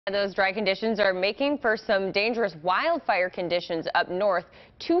Those dry conditions are making for some dangerous wildfire conditions up north.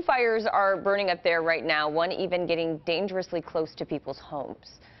 2 fires are burning up there right now, one even getting dangerously close to people's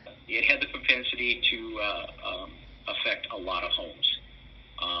homes. It had the propensity to affect a lot of homes.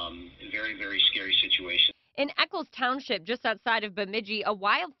 Very, very scary situation. In Eccles Township, just outside of Bemidji, a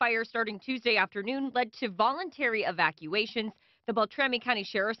wildfire starting Tuesday afternoon led to voluntary evacuations. The Beltrami County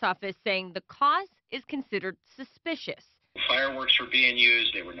Sheriff's Office saying the cause is considered suspicious. Fireworks were being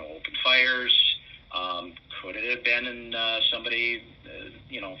used. There were no open fires. Could it have been in somebody,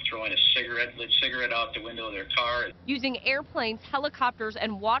 throwing a lit cigarette out the window of their car? Using airplanes, helicopters,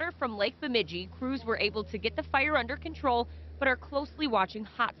 and water from Lake Bemidji, crews were able to get the fire under control, but are closely watching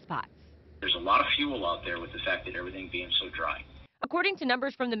hot spots. There's a lot of fuel out there with the fact that everything being so dry. According to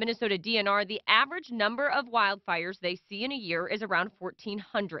numbers from the Minnesota DNR, the average number of wildfires they see in a year is around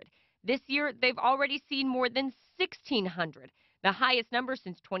 1,400. This year, they've already seen more than 1,600, the highest number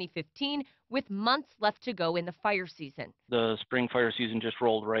since 2015, with months left to go in the fire season. The spring fire season just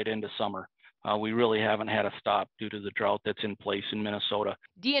rolled right into summer. We really haven't had a stop due to the drought that's in place in Minnesota.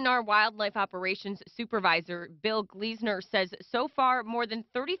 DNR Wildlife Operations Supervisor Bill Gleasner says so far more than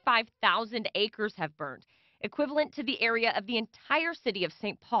 35,000 acres have burned, equivalent to the area of the entire city of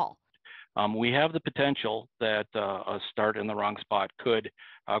St. Paul. We have the potential that a start in the wrong spot could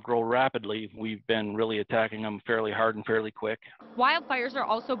grow rapidly. We've been really attacking them fairly hard and fairly quick. Wildfires are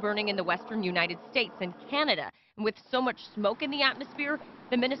also burning in the western United States and Canada. And with so much smoke in the atmosphere,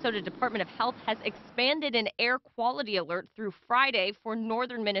 the Minnesota Department of Health has expanded an air quality alert through Friday for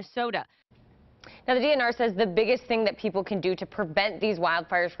northern Minnesota. Now, the DNR says the biggest thing that people can do to prevent these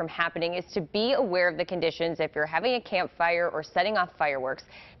wildfires from happening is to be aware of the conditions if you're having a campfire or setting off fireworks.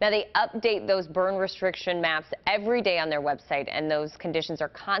 Now, they update those burn restriction maps every day on their website, and those conditions are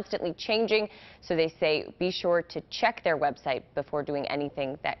constantly changing. So they say be sure to check their website before doing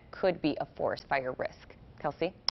anything that could be a forest fire risk. Kelsey?